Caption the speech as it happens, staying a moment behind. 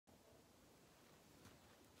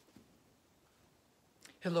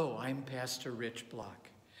Hello, I'm Pastor Rich Block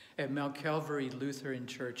at Mount Calvary Lutheran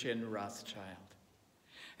Church in Rothschild.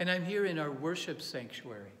 And I'm here in our worship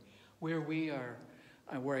sanctuary where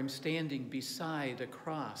I'm standing beside a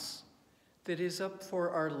cross that is up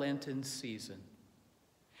for our Lenten season.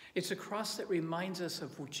 It's a cross that reminds us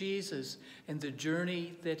of Jesus and the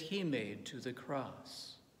journey that he made to the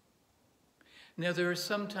cross. Now, there are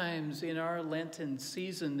some times in our Lenten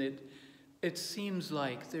season that it seems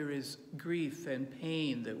like there is grief and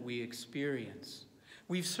pain that we experience.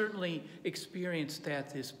 We've certainly experienced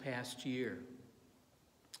that this past year.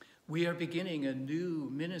 We are beginning a new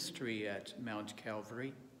ministry at Mount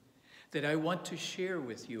Calvary that I want to share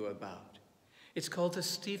with you about. It's called the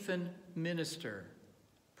Stephen Minister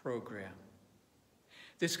Program.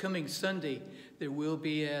 This coming Sunday, there will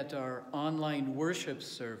be at our online worship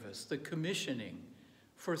service the commissioning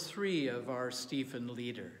for 3 of our Stephen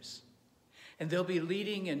leaders. And they'll be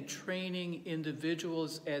leading and training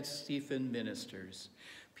individuals as Stephen ministers,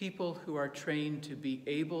 people who are trained to be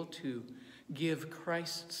able to give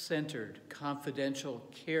Christ-centered, confidential,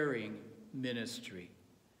 caring ministry.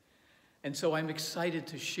 And so I'm excited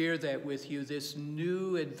to share that with you, this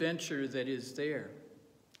new adventure that is there.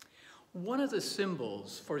 One of the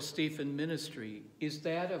symbols for Stephen ministry is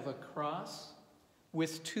that of a cross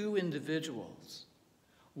with 2 individuals.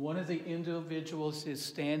 One of the individuals is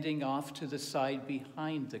standing off to the side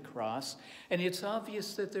behind the cross, and it's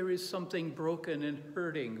obvious that there is something broken and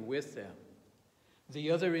hurting with them. The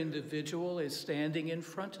other individual is standing in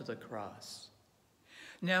front of the cross.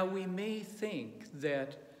 Now, we may think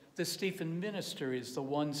that the Stephen minister is the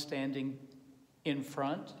one standing in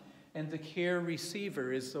front, and the care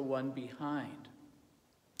receiver is the one behind.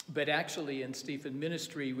 But actually, in Stephen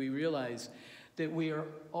ministry, we realize that we are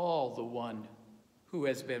all the one who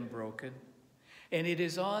has been broken. And it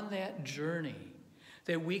is on that journey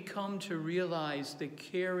that we come to realize the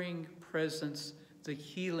caring presence, the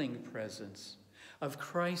healing presence of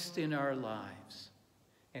Christ in our lives.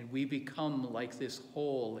 And we become like this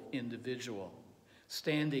whole individual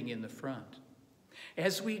standing in the front.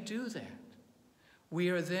 As we do that, we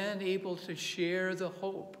are then able to share the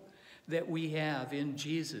hope that we have in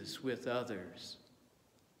Jesus with others.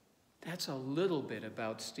 That's a little bit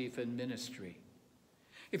about Stephen ministry.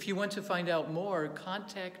 If you want to find out more,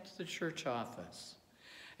 contact the church office,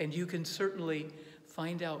 and you can certainly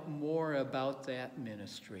find out more about that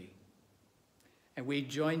ministry. And we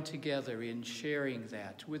join together in sharing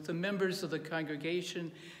that with the members of the congregation,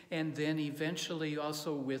 and then eventually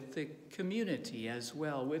also with the community as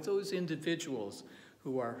well, with those individuals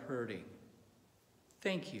who are hurting.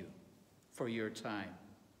 Thank you for your time.